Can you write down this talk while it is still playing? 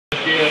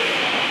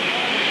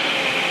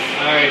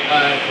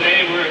right,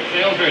 today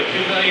sales are at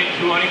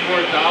 $2,224,912.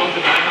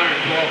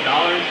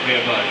 We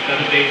have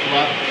 7 days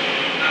left,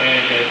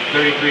 and it's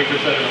 33%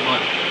 of the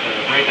month.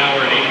 Right now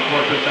we're at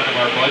 84% of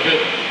our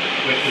budget,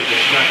 which is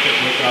expected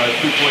with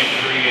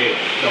 2.38.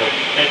 So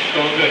that's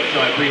going good, so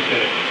I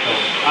appreciate it. So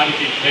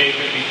obviously today's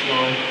going to be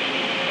slow.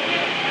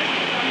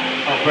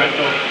 Oh, Brent's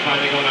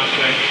finally going out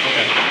today?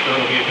 Okay, so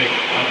it'll be a big,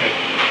 okay,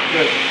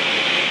 good.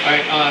 All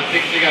right,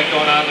 things we got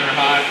going on, they're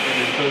hot.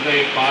 It is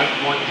Jose Bosch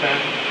 110.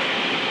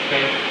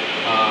 Okay.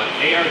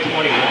 AR-21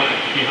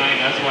 is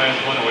behind SYS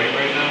 108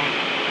 right now.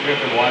 We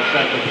have to watch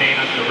that. They're paying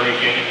us to break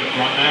in and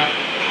run that,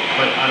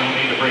 but I don't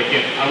need to break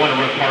in. I want to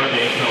run part of the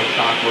internal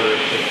stock order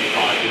at 65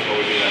 before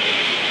we do that.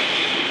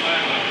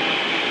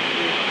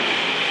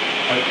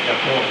 Oh, you got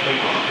pull and click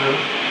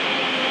through?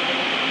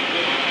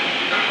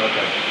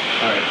 Okay.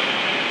 All right.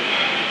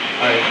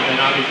 All right, and then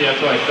obviously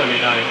SYS 79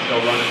 is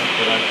still running,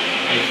 so that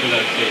make sure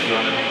that stays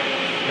running.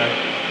 Okay.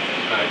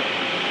 All right.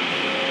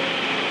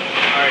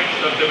 All right,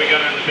 stuff that we got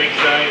on the big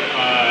side.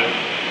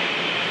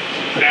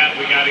 That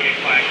we got to get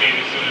Clack 8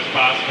 as soon as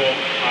possible.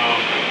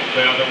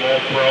 The other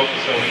mold broke,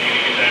 so we need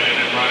to get that in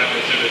and running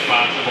as soon as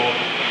possible.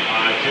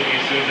 Jimmy,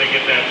 as soon as they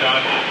get that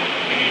done,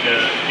 we need to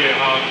get it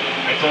hung.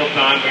 I told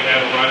Don we'd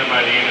have it running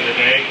by the end of the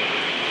day,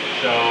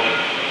 so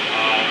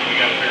we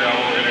got to figure out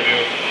what we're going to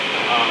do.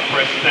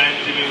 Press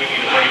 10, Jimmy, we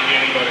need to break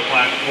in and go to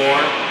Class 4.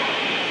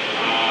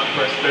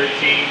 Press 13,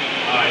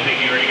 I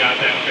think you already got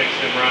that fixed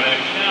and running.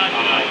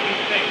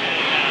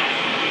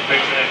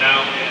 Fixing it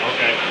now?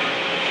 Okay.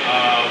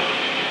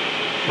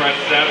 Press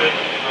 7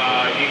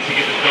 needs to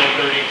get to fill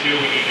 32.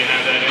 We need to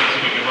have that in so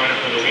we can run it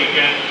for the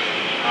weekend.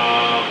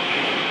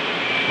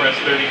 Press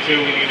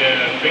 32, we need to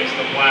fix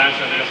the flash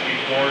on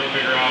SB4 and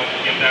figure out,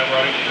 get that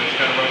running because it's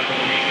going to run for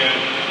the weekend.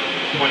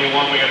 21,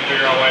 we got to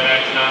figure out why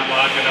that's not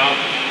locking up.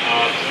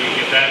 So we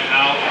can get that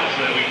out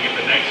so that we can get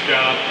the next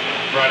job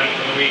running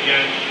for the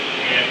weekend.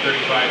 And 35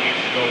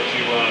 needs to go to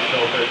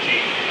fill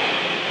 13.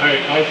 All right,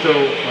 also,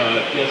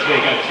 yesterday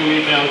I got 2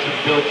 emails from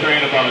Bill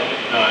Train about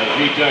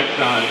rejects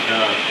on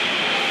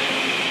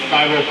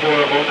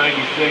 504,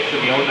 096,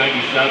 and the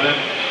 097.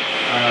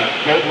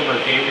 Both of them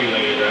are game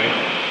related, right?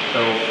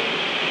 So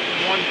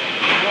one's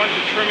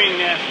a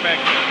trimming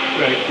aspect.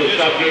 Right, so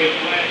subgate.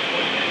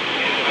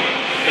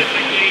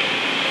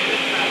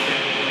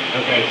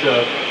 Okay, so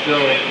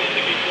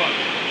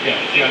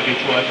yeah, it's got to be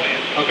flush.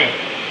 Okay.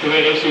 So we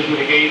had issues with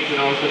the gates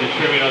and also the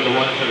trimming of the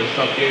ones that are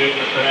subgated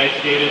or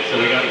edge-gated, so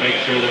we got to make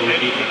sure that we're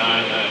keeping an eye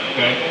on that,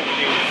 okay?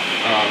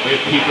 We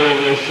have people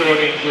over there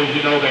sorting, so as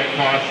you know, that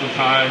cost is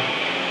high.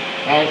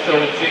 Also,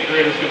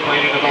 incinerators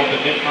complaining about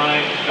the knit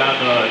lines on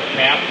the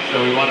cap,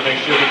 so we want to make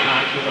sure we're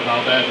conscious of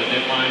how bad the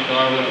knit lines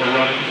are when we're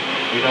running.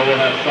 We know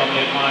we'll have some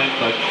knit lines,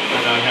 but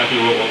we're not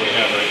happy with what we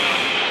have right now,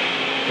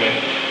 okay?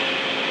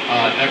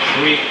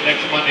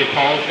 Next Monday,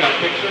 Paul's got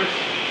pictures,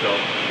 so,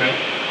 okay?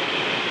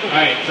 All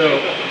right,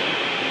 so...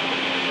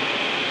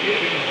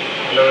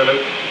 Hello, hello.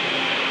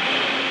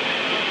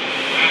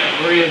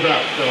 Maria's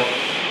up, so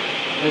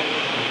let's